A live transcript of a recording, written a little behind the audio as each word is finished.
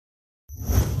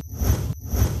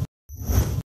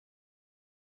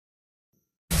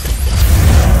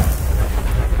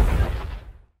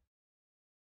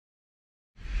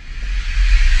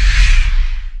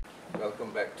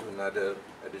welcome back to another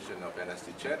edition of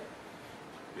NST Chat.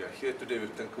 We are here today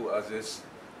with Tunku Aziz,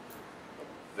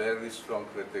 very strong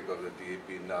critic of the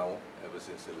DAP now, ever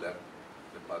since he left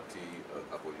the party a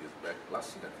couple of years back,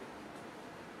 last year I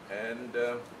think. And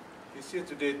he's here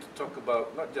today to talk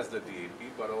about not just the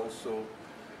DAP, but also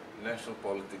national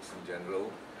politics in general,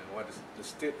 and what is the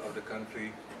state of the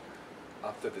country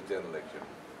after the general election.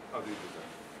 How do you do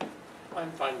that?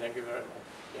 I'm fine, thank you very much.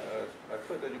 I've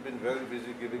heard that you've been very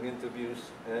busy giving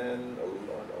interviews, and a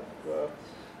lot of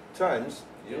times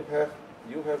you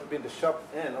have been the sharp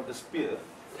end of the spear,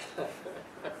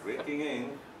 raking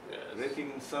in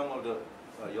some of the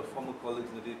your former colleagues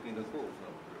in the DP in the polls. No?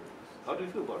 How do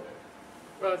you feel about that?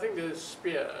 Well, I think the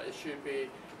spear should be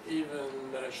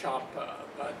even sharper,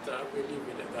 but we'll leave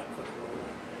it at that for the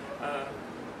moment.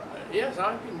 Yes,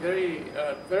 I've been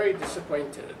very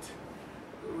disappointed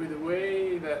with the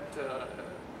way that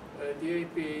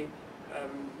DAP,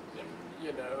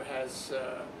 has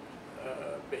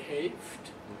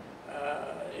behaved,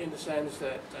 in the sense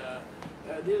that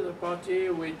this is a party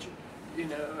which,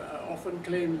 often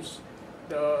claims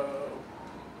the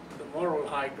moral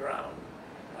high ground,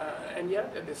 and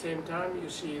yet at the same time you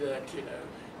see that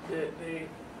they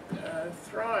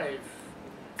thrive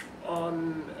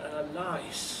on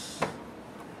lies.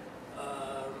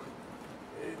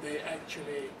 They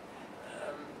actually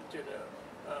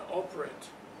operate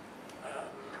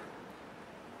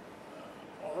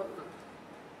on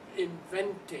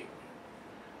inventing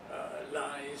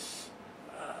lies.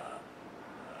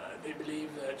 They believe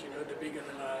that the bigger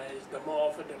the lies, the more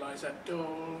often the lies are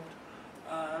told,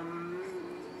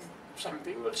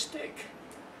 something will stick.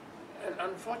 And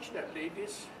unfortunately,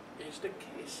 this is the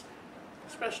case,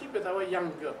 especially with our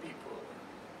younger people.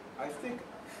 I think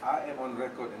I am on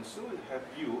record, and so have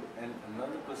you, and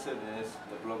another person is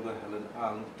the blogger Helen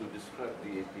Ang, to describe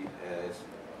DAP as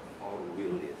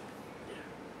Orwellian.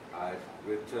 Yeah. I've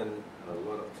written a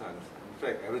lot of times. In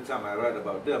fact, every time I write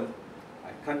about them,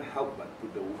 I can't help but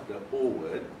put the O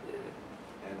word,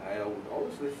 and I would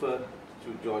always refer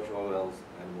to George Orwell's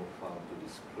Animal Farm to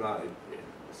describe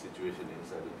the situation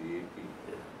inside the DAP.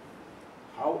 Yeah.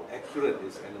 How accurate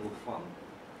is Animal Farm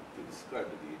to describe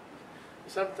the DAP?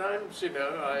 Sometimes,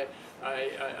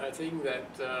 I think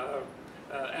that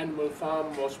Animal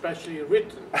Farm was specially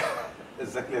written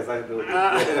exactly as I do.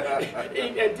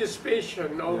 in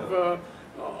anticipation of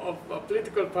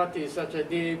political parties such as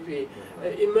DAP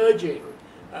emerging.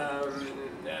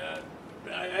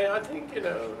 I think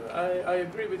I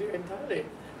agree with you entirely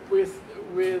with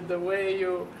the way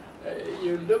you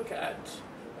look at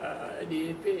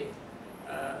DAP,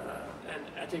 and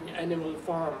I think Animal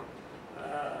Farm.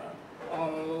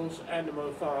 Orwell's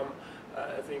Animal Farm,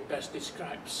 I think, best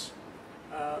describes,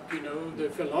 the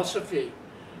philosophy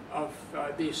of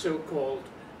the so-called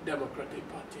Democratic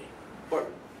Party. But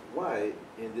why,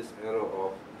 in this era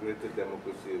of greater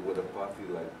democracy, would a party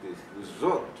like this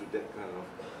resort to that kind of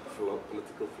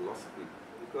political philosophy?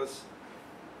 Because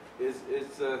it's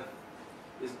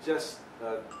just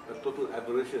a total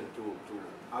aberration to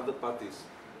other parties.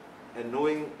 And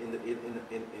knowing in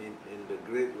the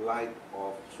great light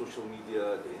of social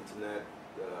media, the internet,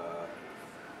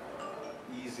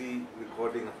 easy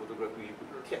recording and photography, you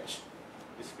could catch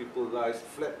these people's lives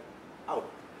flat out,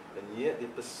 and yet they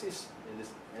persist in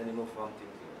this Animal Farm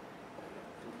thinking.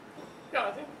 Yeah,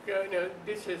 I think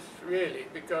this is really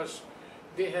because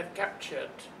they have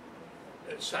captured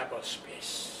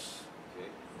cyberspace,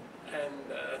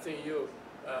 and I think you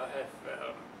have.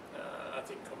 I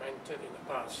think commented in the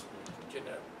past,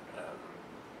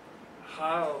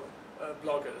 how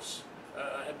bloggers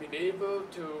have been able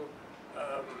to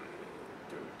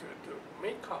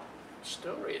make up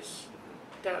stories,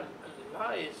 tell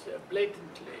lies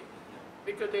blatantly,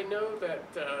 because they know that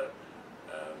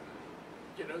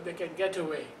they can get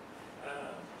away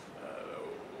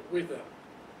with them.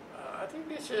 I think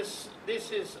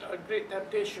this is a great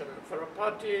temptation for a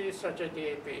party such as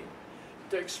DAP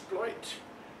to exploit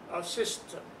our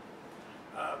system,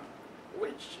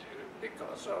 which,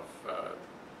 because of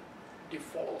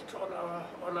default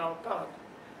on our part,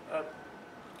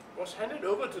 was handed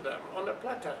over to them on a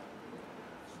platter.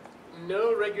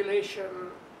 No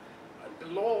regulation, the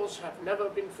laws have never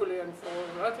been fully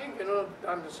enforced. I think the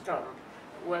time has come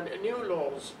when new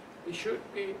laws should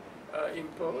be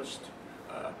imposed,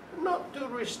 not to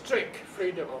restrict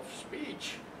freedom of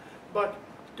speech, but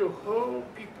to hold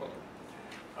people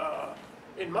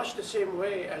in much the same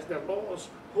way as the laws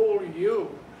hold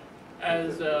you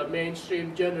as a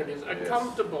mainstream journalist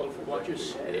accountable for what you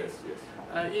say.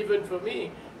 Even for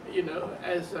me,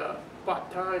 as a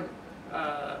part-time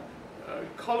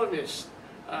columnist,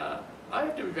 I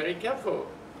have to be very careful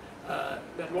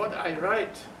that what I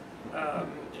write,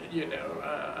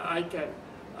 I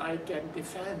can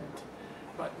defend,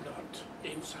 but not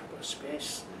in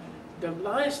cyberspace. The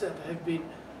lies that have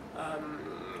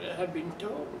been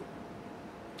told,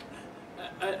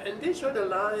 and these are the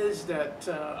lies that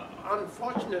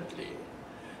unfortunately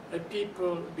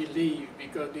people believe,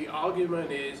 because the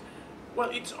argument is, well,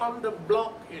 it's on the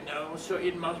block, so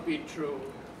it must be true.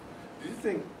 Do you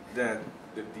think that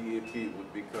the DAP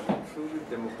would become truly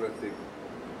democratic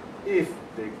if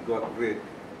they got rid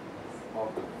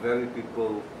of the very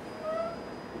people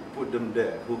who put them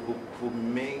there, who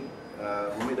made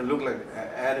them look like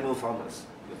animal farmers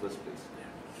in the first place?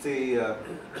 Say,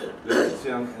 Lim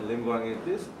Chiang and Lim Guan Yin,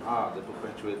 these are the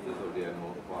perpetuators of the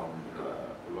animal farm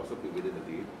philosophy within the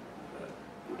DAP.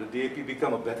 Would the DAP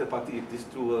become a better party if these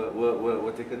two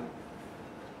were taken?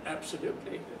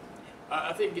 Absolutely.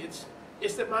 I think it's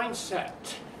the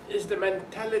mindset, it's the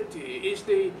mentality, it's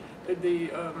the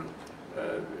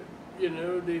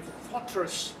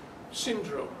fortress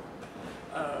syndrome,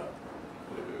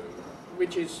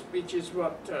 which is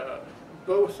what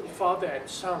both father and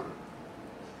son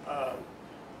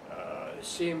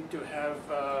seem to have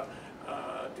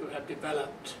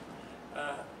developed.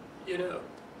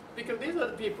 Because these are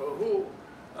the people who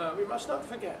we must not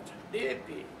forget.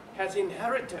 DAP has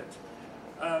inherited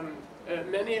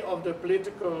many of the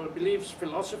political beliefs,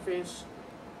 philosophies,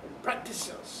 and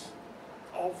practices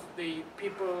of the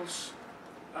People's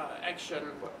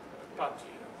Action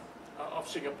Party of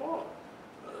Singapore.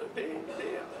 They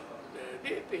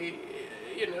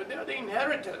are the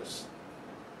inheritors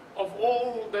of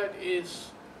all that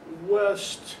is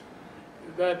worst,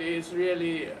 that is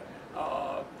really,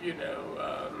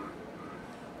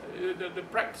 the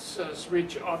practices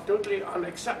which are totally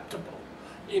unacceptable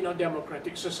in a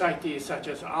democratic society such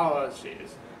as ours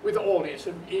is, with all its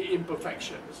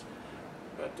imperfections.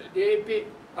 But the DAP,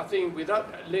 I think, without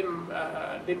Lim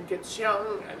Kit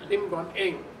Siang and Lim Guan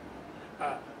Yin,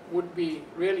 would be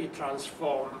really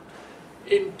transformed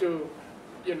into,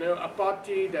 a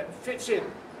party that fits in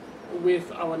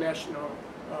with our national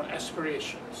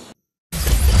aspirations.